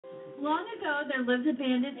Long ago, there lived a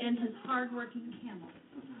bandit and his hard-working camel.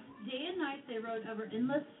 Day and night, they rode over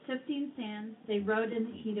endless shifting sands. They rode in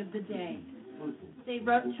the heat of the day. They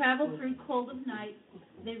traveled through cold of night.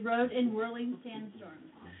 They rode in whirling sandstorms.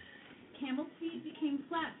 Camel's feet became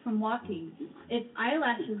flat from walking. Its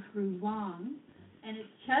eyelashes grew long, and its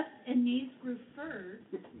chest and knees grew furred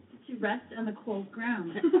to rest on the cold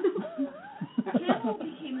ground. Camel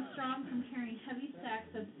became strong from carrying heavy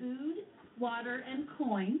sacks of food, water, and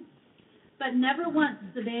coin, but never once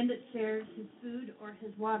the bandit shared his food or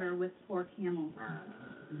his water with poor Camel.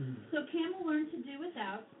 So Camel learned to do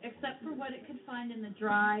without, except for what it could find in the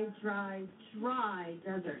dry, dry, dry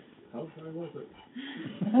desert. How dry was it?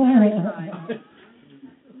 Very dry.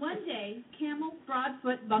 One day, Camel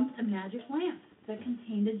Broadfoot bumped a magic lamp that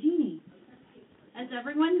contained a genie. As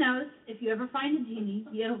everyone knows, if you ever find a genie,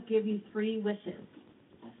 it'll give you 3 wishes.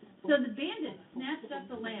 So the bandit snatched up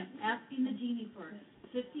the lamp, asking the genie for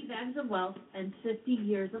 50 bags of wealth and 50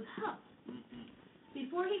 years of health.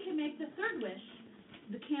 Before he could make the 3rd wish,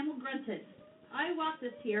 the camel grunted, "I walked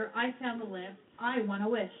this here, I found the lamp, I want a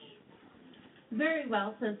wish." "Very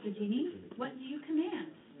well," says the genie, "what do you command?"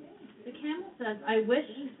 The camel says, "I wish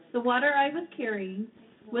the water I was carrying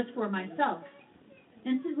was for myself."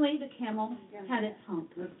 Instantly, the camel had its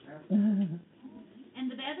hump. And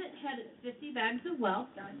the bandit had its 50 bags of wealth,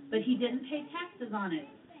 but he didn't pay taxes on it.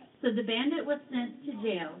 So the bandit was sent to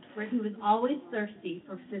jail, where he was always thirsty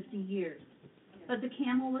for 50 years. But the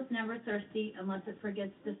camel was never thirsty unless it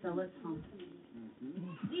forgets to fill its hump.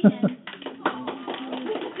 The end.